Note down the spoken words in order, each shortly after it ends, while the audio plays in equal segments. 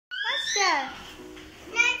that?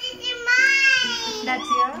 That is mine. That's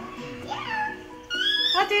yours? Yeah.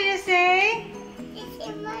 What did you say? This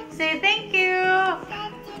is mine. Say thank you.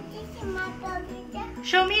 This is my computer.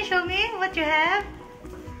 Show me what you have.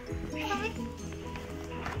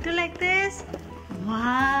 Do like this?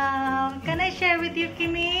 Wow. Can I share with you,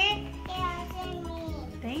 Kimi? Yeah, send me.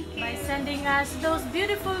 Thank you. By sending us those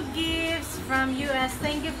beautiful gifts from US.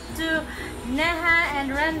 Thank you to Neha and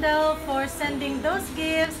Randall for sending those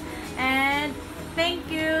gifts. And thank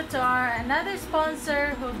you to our another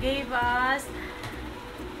sponsor who gave us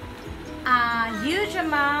a huge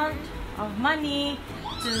amount of money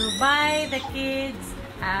to buy the kids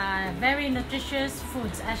very nutritious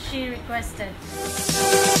foods as she requested.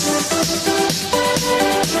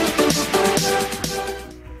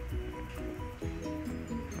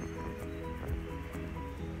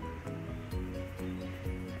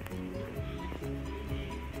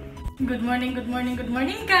 Good morning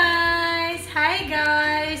guys! Hi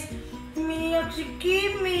guys! Si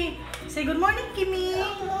Kimi! Say good morning, Kimi!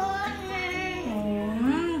 Good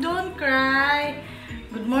morning. Don't cry!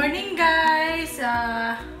 Good morning guys!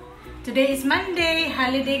 Today is Monday,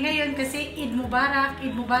 holiday ngayon kasi Eid Mubarak.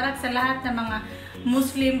 Eid Mubarak sa lahat ng mga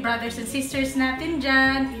Muslim brothers and sisters natin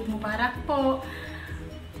dyan. Eid Mubarak po.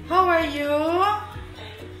 How are you?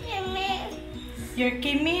 Kimi. You're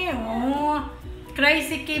Kimi? Oh, cry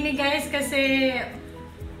si Kimi guys kasi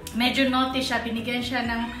medyo naughty siya. Binigyan siya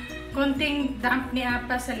ng konting damp ni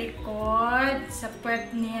Apa sa likod, sa puwet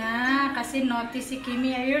niya. Kasi naughty si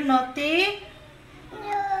Kimi. Are you naughty?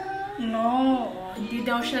 No, hindi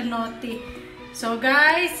daw siya naughty. So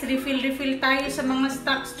guys, refill tayo sa mga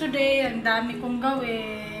stocks today. Ang dami kong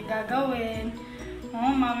gagawin. Oh,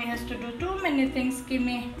 mommy has to do too many things,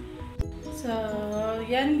 Kimi. So,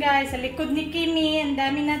 yan guys, sa likod ni Kimi, ang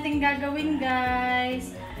dami nating gagawin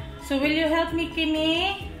guys. So, will you help me,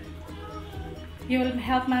 Kimi? You will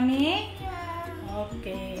help mommy?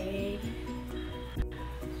 Okay.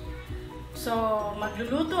 So,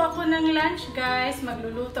 magluluto ako ng lunch guys.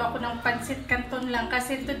 Magluluto ako ng pancit canton lang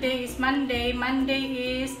kasi today is Monday.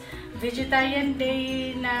 Monday is vegetarian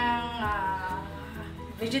day ng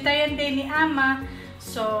vegetarian day ni Ama.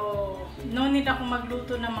 So, no need ako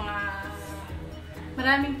magluto ng mga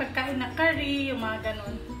maraming pagkain na curry, yung mga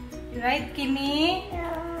ganun. Right, Kimi?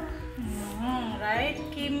 Right,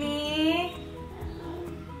 Kimi?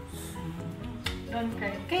 Don't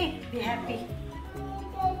cry, okay? Be happy.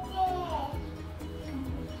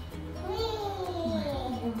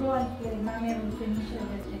 You go and play. Mommy will finish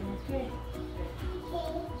everything, okay?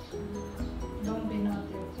 Don't be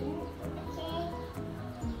naughty, okay?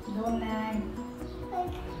 Don't nag.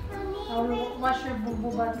 I'll wash your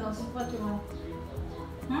boo-boo bottles. What do you want?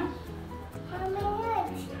 Huh?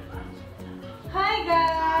 Hi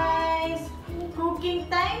guys! Cooking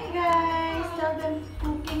time guys! Tell them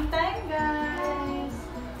cooking time guys!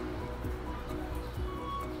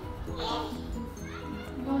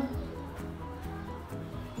 Go.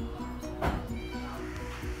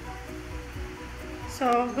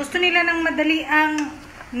 So, gusto nila ng madali ang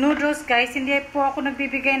noodles guys. Hindi po ako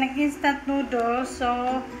nagbibigay ng instant noodles. So,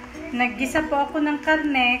 naggisa po ako ng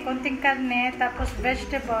karne, konting karne, tapos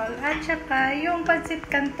vegetable, at saka yung pancit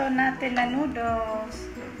canton natin na noodles.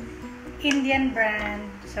 Indian brand.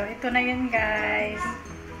 So, ito na yun guys.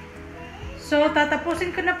 So,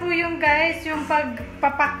 tatapusin ko na po yung guys, yung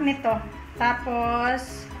pagpapak nito.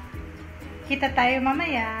 Tapos, kita tayo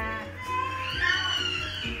mamaya.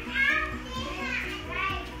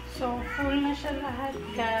 So, full na siya lahat,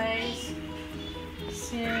 guys.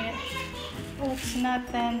 Kasi, oats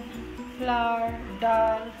natin, flour,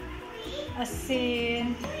 dal,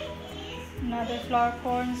 asin, another flour,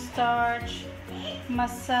 cornstarch,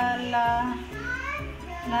 masala,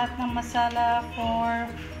 lahat ng masala for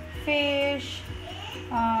fish.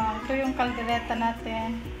 Ito yung kaldereta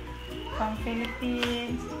natin, from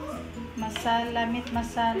Philippines, masala, meat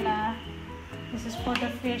masala. This is for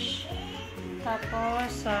the fish.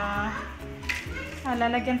 Tapos,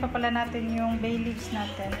 lalagyan pa pala natin yung bay leaves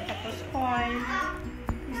natin. Tapos, oil.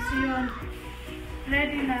 Is yun.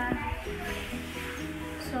 Ready na.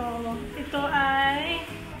 So, ito ay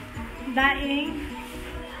daing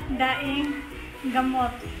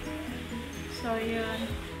gamot. So, yun.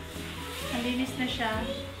 Malinis na siya.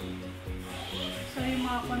 So, yung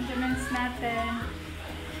mga condiments natin.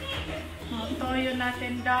 Toyo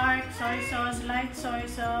natin, dark soy sauce, light soy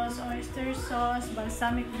sauce, oyster sauce,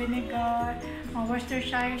 balsamic vinegar,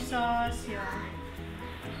 Worcestershire sauce, yun.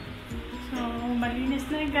 So, malinis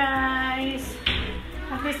na guys.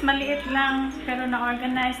 At least maliit lang, pero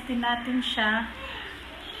na-organize din natin siya.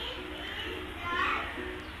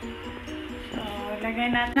 So,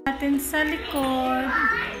 Ilagay natin sa likod.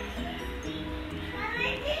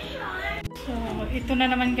 So, ito na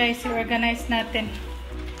naman guys, i-organize natin.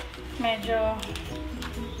 Medyo,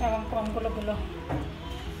 ewan ko, ang gulo-gulo.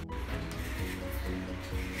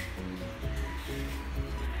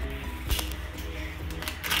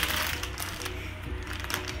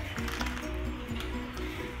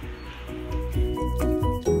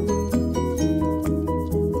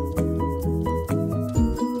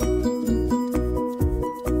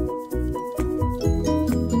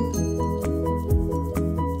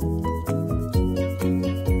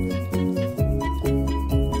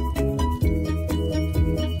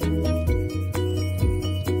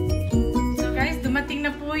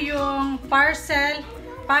 Parcel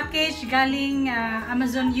package galing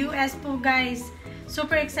Amazon US po guys.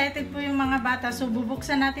 Super excited po yung mga bata. So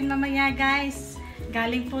bubuksan natin mamaya guys.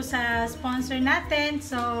 Galing po sa sponsor natin.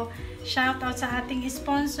 So shout out sa ating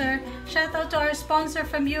sponsor. Shout out to our sponsor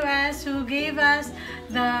from US who gave us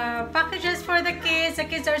the packages for the kids. The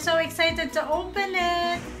kids are so excited to open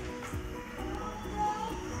it.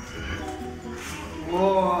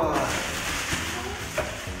 Whoa.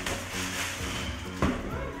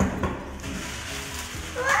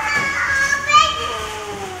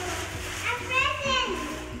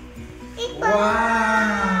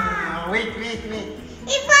 Wow! Wait.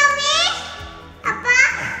 It's for me? Papa?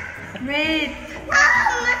 Wait.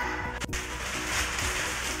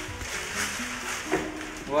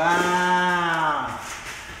 Wow!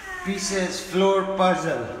 Pieces floor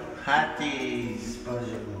puzzle. Hattie's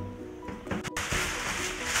puzzle.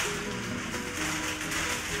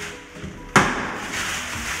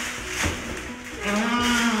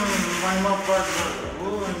 One more puzzle.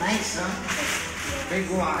 Oh, nice, huh? Big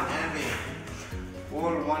one, heavy.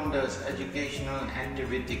 World Wonders Educational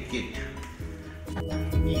Activity Kit.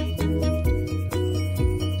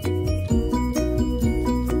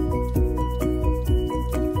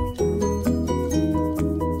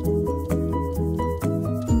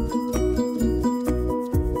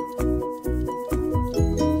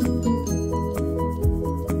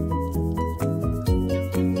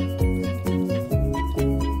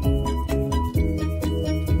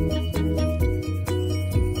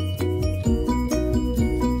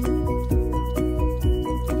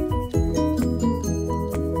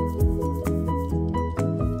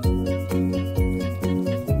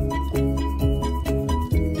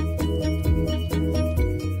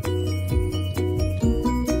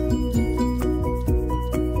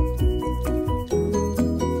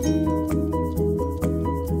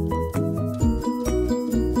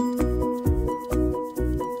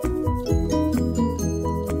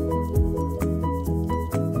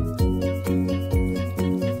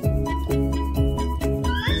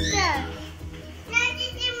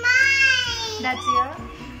 That's you?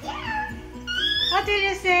 Yeah. What did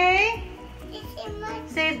you say? This is my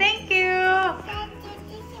Say thank you.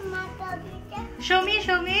 This is my computer. Show me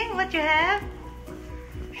what you have.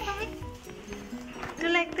 Show me.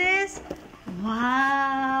 Do like this.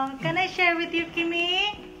 Wow. Can I share with you,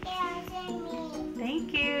 Kimi? Yeah, send me.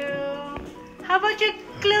 Thank you. How about you,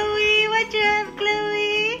 Chloe? What you have,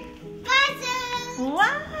 Chloe? Puzzle.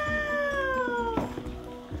 Wow.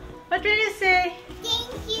 What will you say?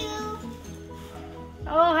 Thank you.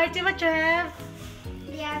 Oh, Harti, what you have?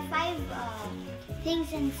 There are 5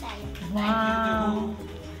 things inside. Wow.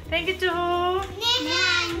 Thank you to who?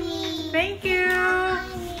 Nanny. Thank you.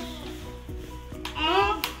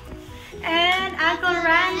 And And Uncle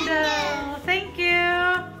Randall. Thank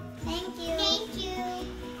you. thank you. Thank you.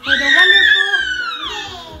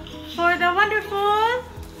 For the wonderful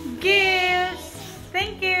gifts.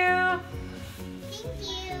 Thank you. Thank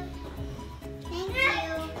you. Thank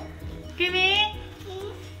you. Kimi,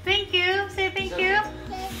 thank you. Say thank you. I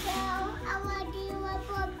want you to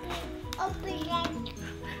open that.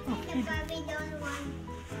 The Barbie don't want.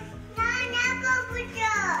 No, not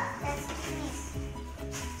computer. That's this.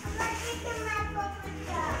 I want you to my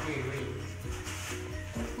computer. Okay, wait.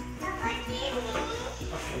 Papa, give me.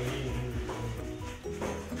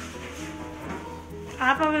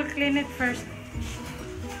 Papa will clean it first.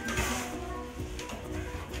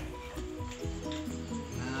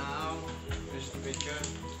 Now, here's the picture.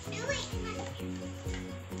 Do it.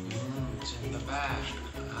 It's in the back.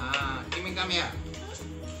 Kimi, come here.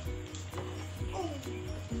 Oh.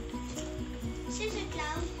 Scissor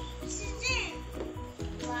clown. Scissor.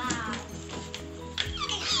 Wow.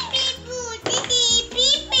 People,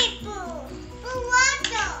 people. For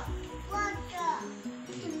water. Water.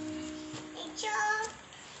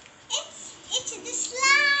 It's the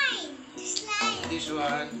slime. The slime. This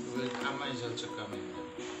one will, Amma is also coming.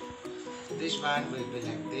 This one will be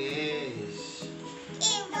like this.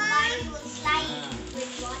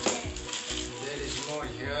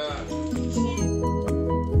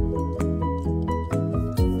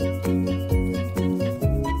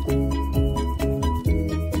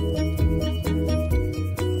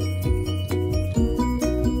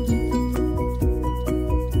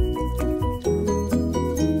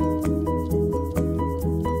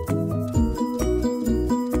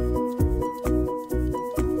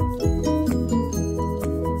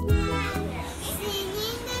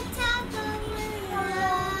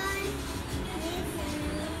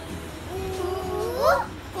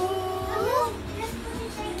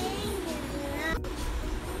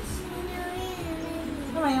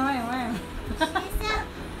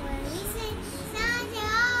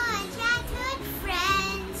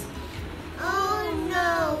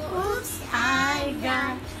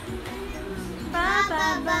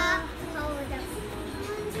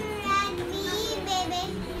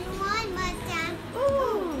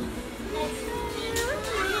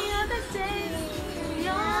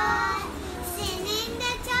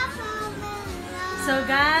 So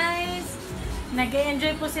guys,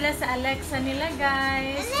 nag-enjoy po sila sa Alexa nila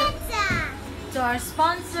guys. Alexa! To our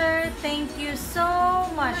sponsor, thank you so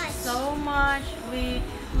much. We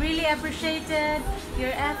really appreciated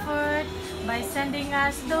your effort by sending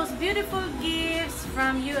us those beautiful gifts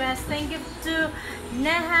from US. Thank you to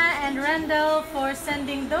Neha and Randall for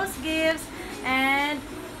sending those gifts, and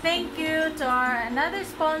thank you to our another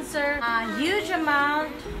sponsor, a huge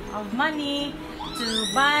amount of money to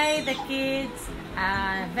buy the kids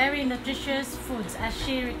very nutritious foods as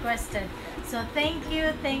she requested. So thank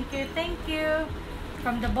you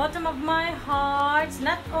from the bottom of my heart,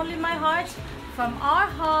 not only my heart, from our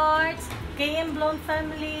hearts. KM Blown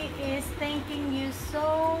family is thanking you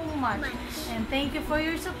so much. And thank you for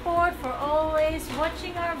your support, for always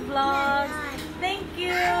watching our vlogs. Thank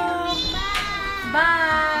you.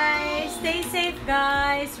 Bye. Stay safe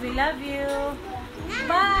guys. We love you.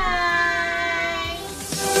 Bye.